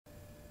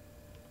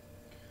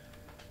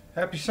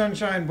Happy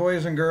sunshine,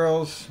 boys and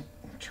girls.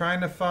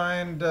 Trying to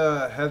find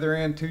Heather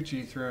Ann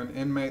Tucci through an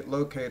inmate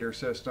locator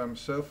system.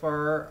 So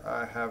far,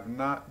 I have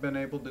not been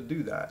able to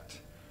do that.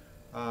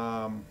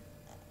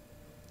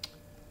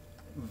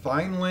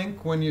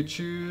 VineLink, when you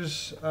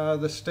choose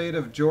the state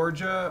of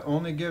Georgia,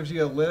 only gives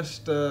you a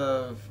list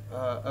of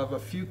a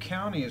few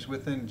counties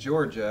within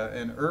Georgia,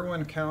 and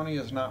Irwin County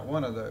is not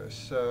one of those.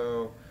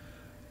 So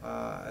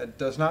it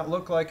does not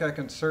look like I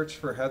can search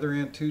for Heather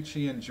Ann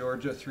Tucci in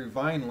Georgia through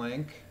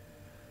VineLink.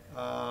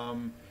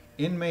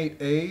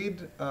 Inmate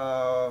aid,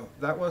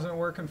 that wasn't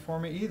working for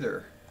me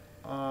either.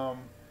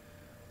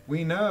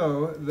 We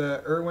know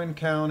that Irwin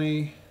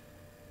County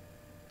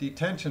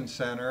Detention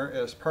Center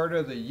is part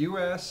of the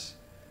U.S.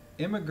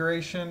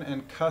 Immigration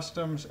and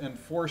Customs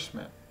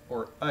Enforcement,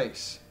 or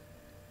ICE.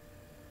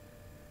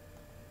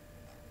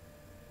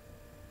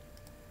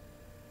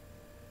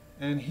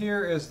 And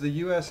here is the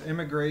U.S.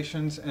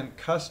 Immigrations and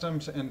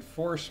Customs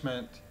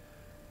Enforcement.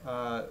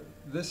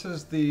 This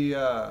is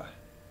the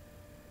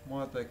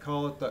what they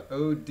call it, the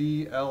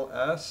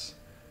ODLS.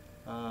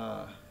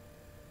 I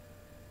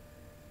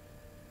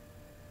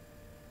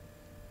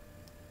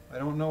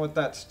don't know what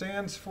that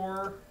stands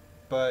for,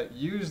 but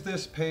use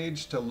this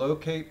page to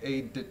locate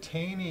a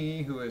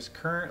detainee who is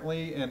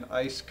currently in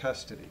ICE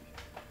custody.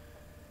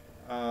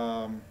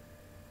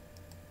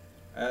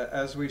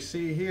 As we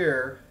see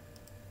here,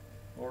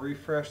 we'll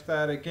refresh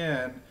that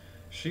again.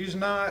 She's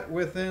not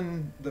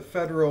within the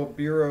Federal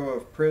Bureau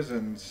of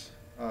Prisons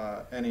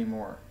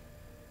anymore.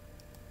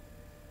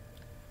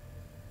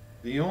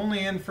 The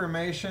only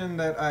information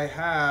that I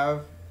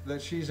have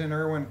that she's in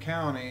Irwin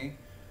County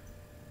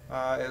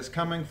is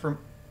coming from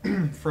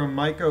from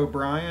Mike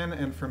O'Brien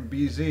and from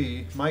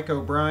BZ. Mike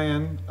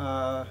O'Brien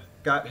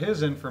got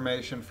his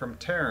information from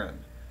Taryn.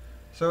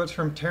 So it's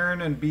from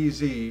Taryn and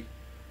BZ,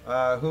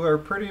 who are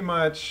pretty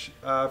much,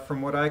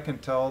 from what I can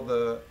tell,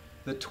 the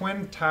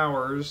twin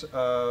towers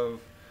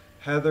of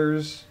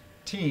Heather's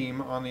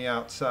team on the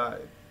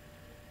outside.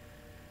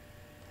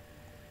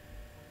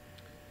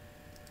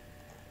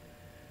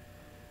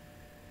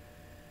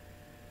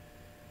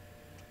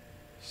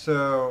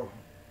 So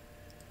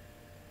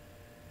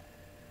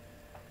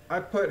I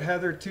put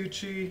Heather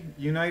Tucci,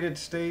 United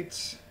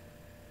States,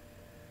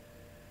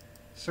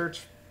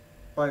 search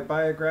by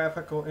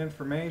biographical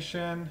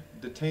information,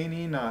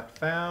 detainee not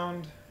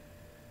found.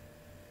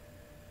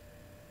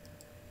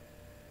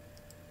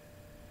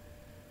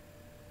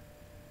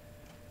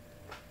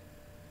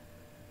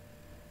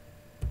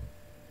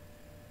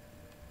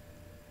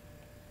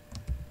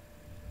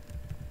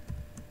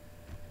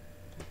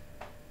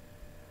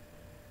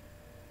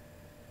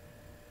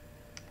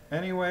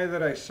 Any way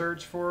that I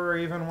search for her,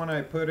 even when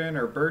I put in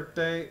her birth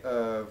date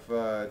of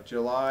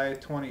July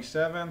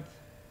 27th.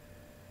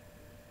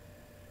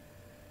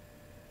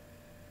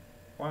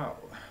 Wow.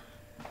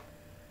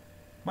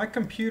 My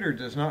computer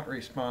does not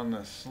respond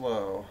this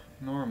slow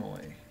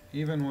normally,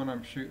 even when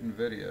I'm shooting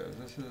videos.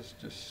 This is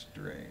just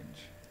strange.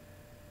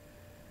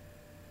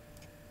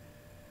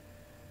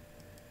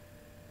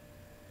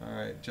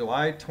 Alright,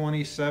 July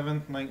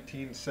 27th,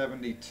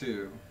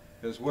 1972.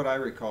 Is what I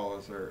recall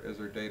as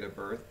her date of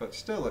birth, but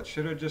still it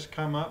should have just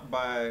come up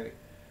by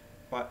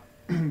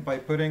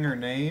putting her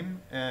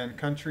name and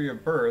country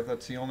of birth.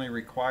 That's the only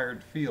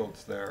required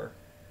fields there.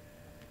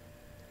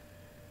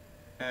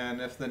 And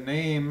if the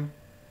name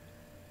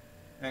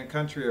and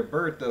country of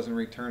birth doesn't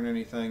return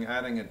anything,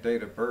 adding a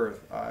date of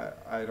birth,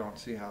 I don't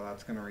see how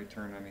that's going to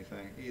return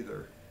anything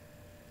either.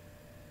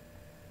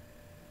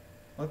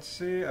 Let's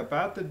see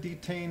about the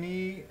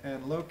detainee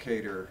and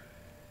locator.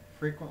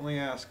 Frequently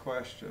asked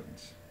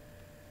questions.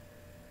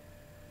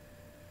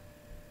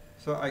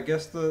 So I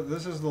guess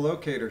this is the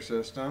locator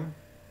system.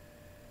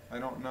 I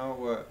don't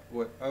know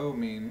what O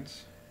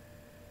means.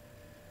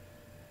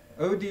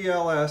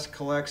 ODLS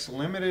collects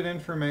limited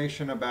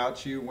information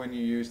about you when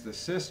you use the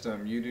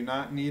system. You do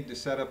not need to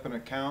set up an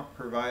account,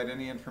 provide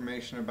any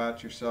information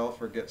about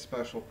yourself, or get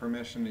special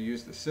permission to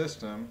use the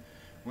system.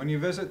 When you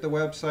visit the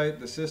website,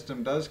 the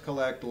system does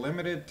collect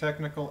limited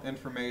technical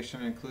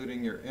information,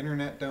 including your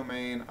internet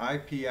domain,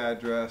 IP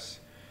address,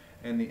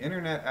 and the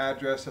internet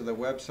address of the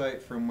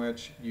website from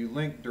which you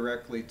link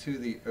directly to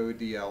the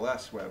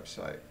ODLS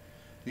website.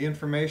 The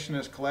information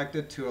is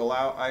collected to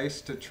allow ICE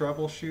to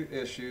troubleshoot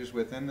issues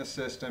within the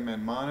system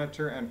and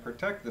monitor and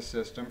protect the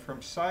system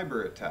from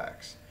cyber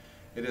attacks.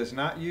 It is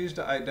not used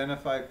to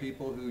identify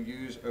people who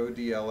use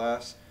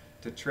ODLS,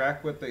 to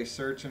track what they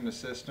search in the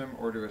system,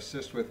 or to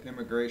assist with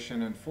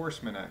immigration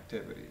enforcement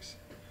activities.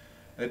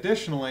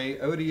 Additionally,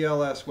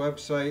 ODLS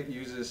website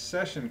uses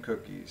session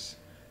cookies.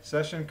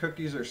 Session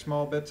cookies are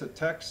small bits of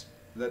text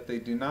that they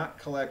do not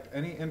collect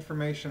any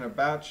information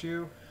about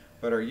you,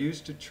 but are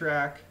used to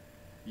track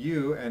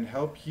you and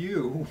help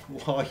you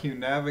while you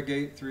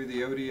navigate through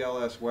the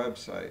ODLS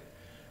website.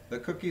 The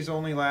cookies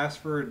only last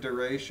for a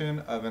duration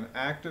of an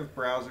active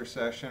browser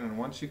session, and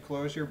once you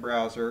close your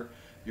browser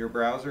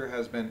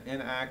has been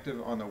inactive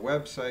on the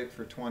website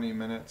for 20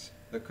 minutes.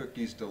 The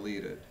cookie's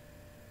deleted.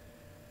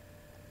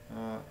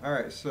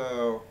 Alright,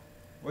 so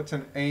what's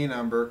an A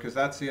number? Because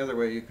that's the other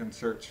way you can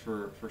search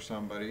for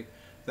somebody.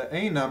 The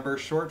A number,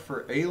 short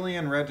for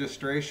Alien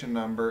Registration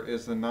Number,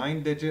 is the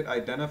 9-digit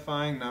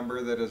identifying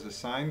number that is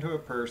assigned to a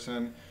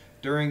person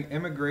during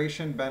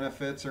immigration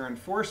benefits or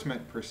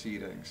enforcement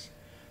proceedings.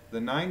 The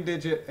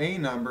 9-digit A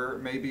number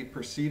may be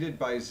preceded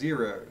by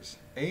zeros.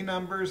 A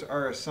numbers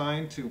are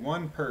assigned to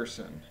one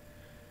person.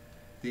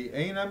 The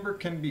A number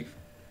can be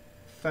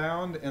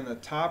found in the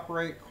top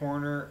right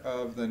corner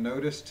of the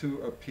Notice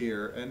to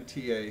Appear,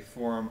 NTA,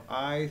 Form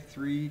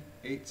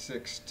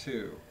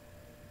I-3862.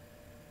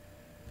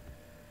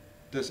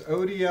 Does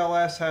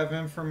ODLS have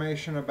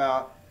information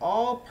about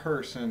all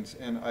persons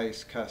in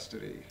ICE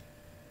custody?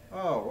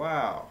 Oh,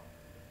 wow.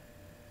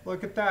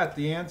 Look at that.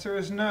 The answer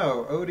is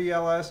no.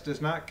 ODLS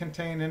does not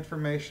contain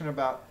information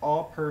about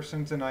all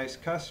persons in ICE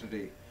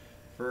custody.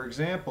 For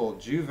example,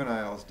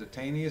 juveniles,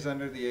 detainees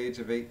under the age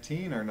of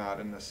 18 are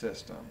not in the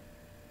system.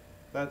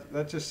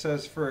 That just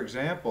says, for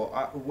example.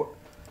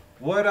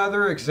 What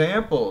other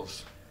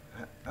examples?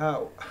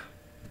 How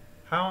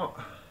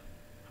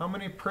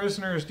many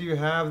prisoners do you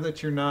have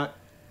that you're not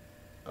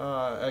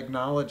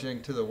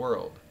acknowledging to the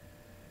world?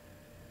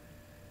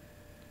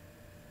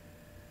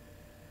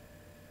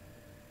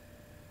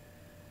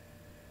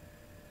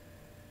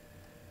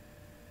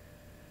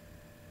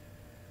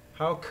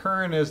 How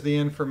current is the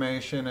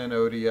information in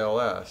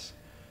ODLS?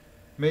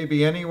 May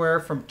be anywhere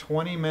from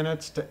 20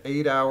 minutes to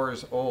 8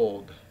 hours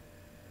old.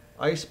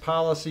 ICE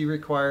policy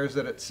requires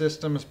that its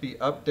systems be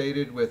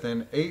updated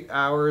within 8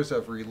 hours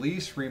of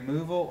release,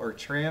 removal, or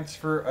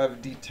transfer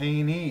of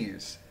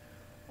detainees.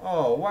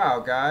 Oh,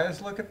 wow,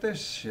 guys, look at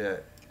this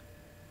shit.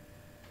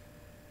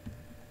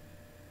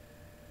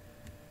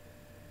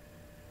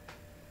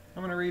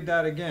 I'm going to read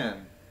that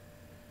again.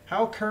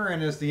 How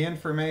current is the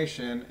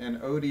information in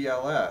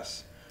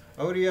ODLS?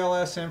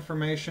 ODLS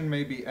information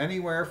may be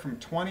anywhere from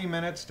 20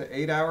 minutes to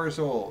 8 hours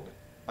old.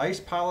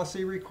 ICE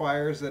policy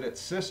requires that its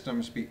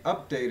systems be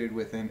updated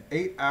within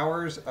 8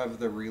 hours of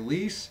the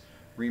release,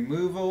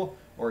 removal,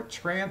 or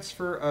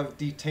transfer of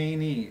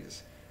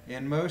detainees.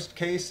 In most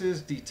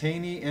cases,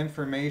 detainee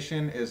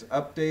information is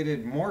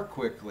updated more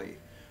quickly,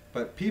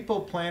 but people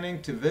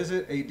planning to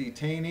visit a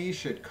detainee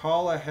should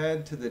call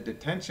ahead to the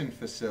detention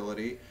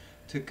facility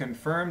to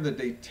confirm the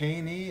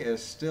detainee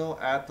is still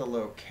at the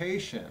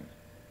location.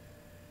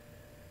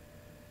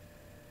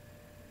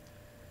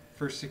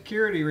 For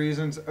security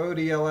reasons,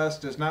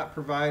 ODLS does not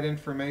provide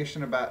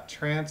information about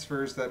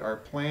transfers that are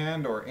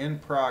planned or in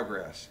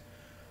progress.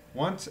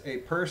 Once a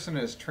person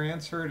is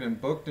transferred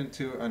and booked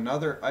into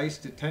another ICE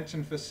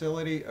detention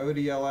facility,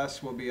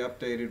 ODLS will be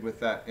updated with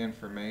that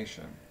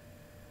information.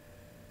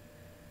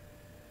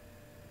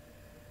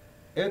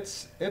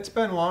 It's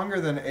been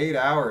longer than 8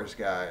 hours,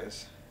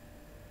 guys.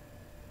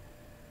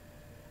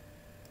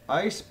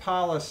 ICE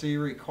policy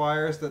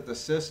requires that the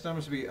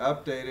systems be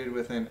updated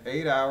within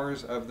 8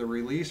 hours of the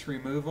release,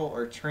 removal,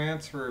 or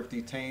transfer of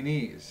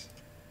detainees.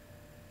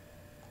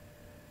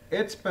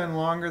 It's been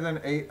longer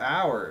than 8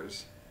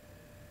 hours.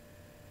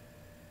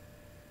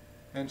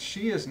 And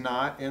she is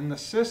not in the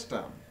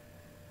system.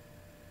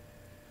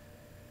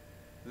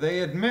 They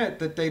admit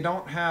that they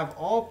don't have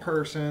all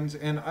persons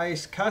in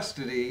ICE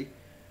custody,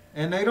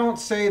 and they don't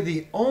say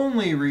the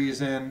only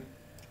reason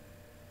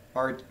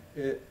or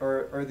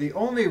the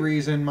only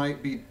reason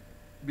might be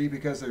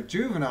because they're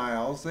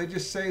juveniles. They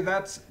just say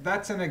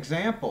that's an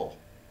example.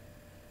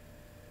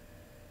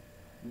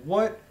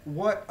 What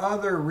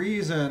other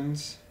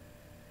reasons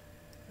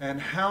and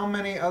how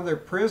many other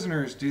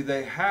prisoners do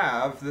they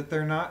have that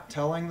they're not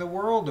telling the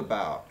world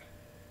about?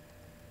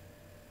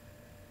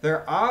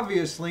 They're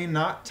obviously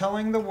not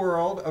telling the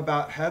world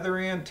about Heather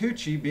and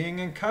Tucci being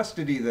in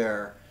custody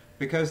there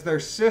because their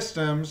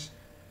systems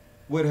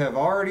would have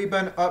already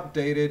been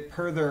updated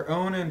per their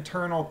own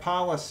internal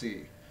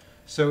policy.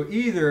 So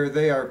either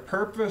they are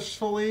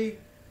purposefully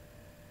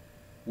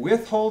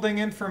withholding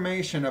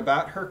information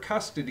about her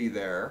custody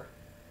there,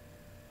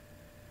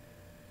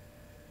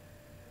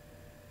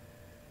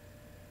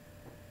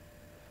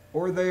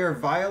 or they are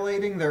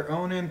violating their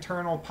own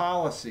internal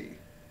policy.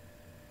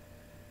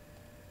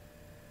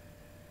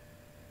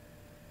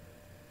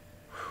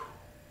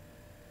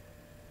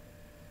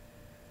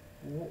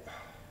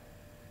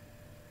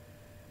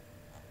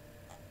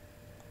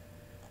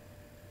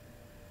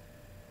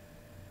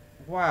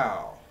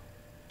 Wow.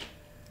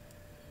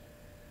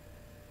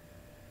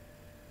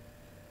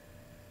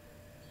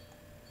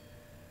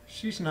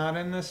 She's not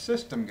in this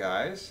system,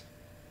 guys.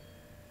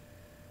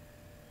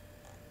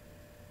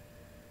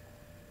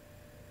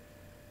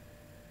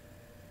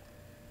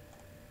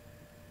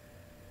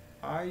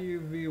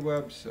 IUV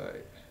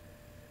website.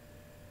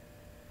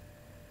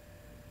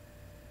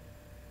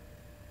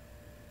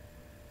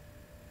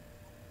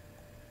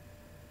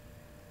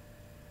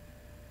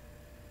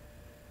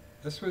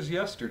 This was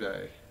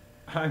yesterday.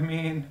 I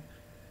mean,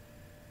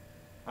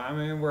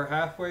 we're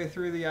halfway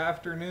through the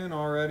afternoon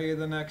already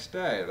the next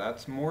day.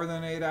 That's more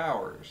than 8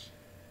 hours.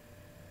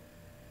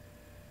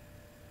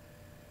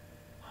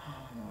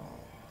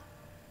 Oh.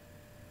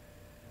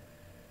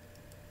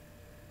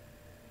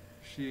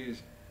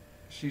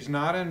 She's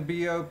not in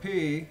BOP.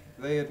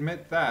 They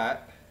admit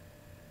that.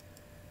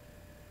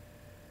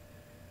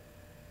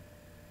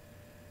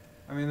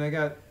 I mean, they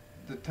got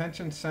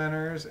detention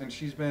centers, and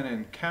she's been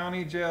in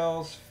county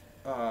jails,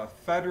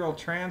 federal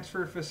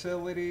transfer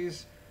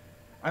facilities.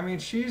 I mean,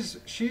 she's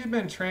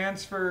been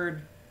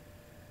transferred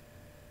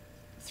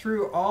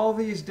through all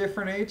these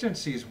different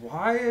agencies.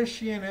 Why is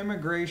she in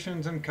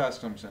Immigrations and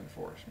Customs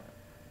Enforcement?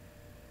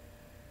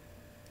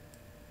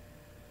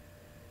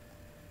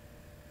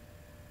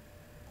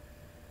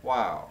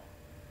 Wow.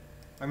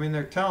 I mean,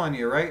 they're telling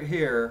you right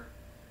here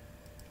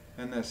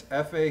in this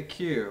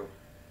FAQ,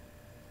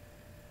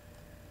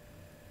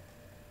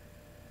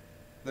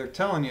 they're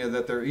telling you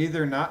that they're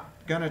either not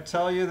going to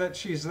tell you that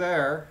she's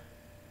there,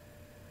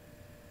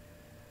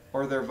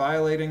 or they're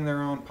violating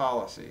their own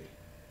policy.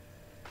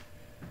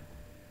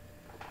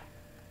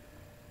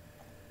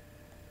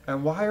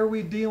 And why are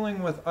we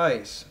dealing with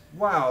ICE?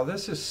 Wow,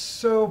 this is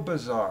so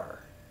bizarre.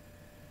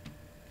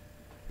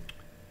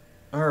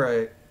 All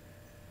right.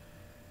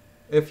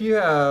 If you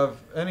have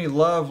any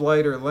love,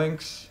 light, or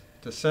links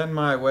to send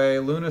my way,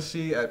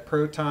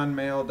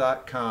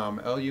 lunacy@protonmail.com.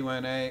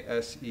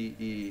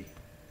 LUNASEE.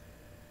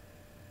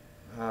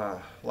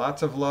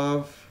 Lots of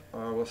love.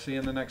 We'll see you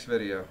in the next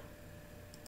video.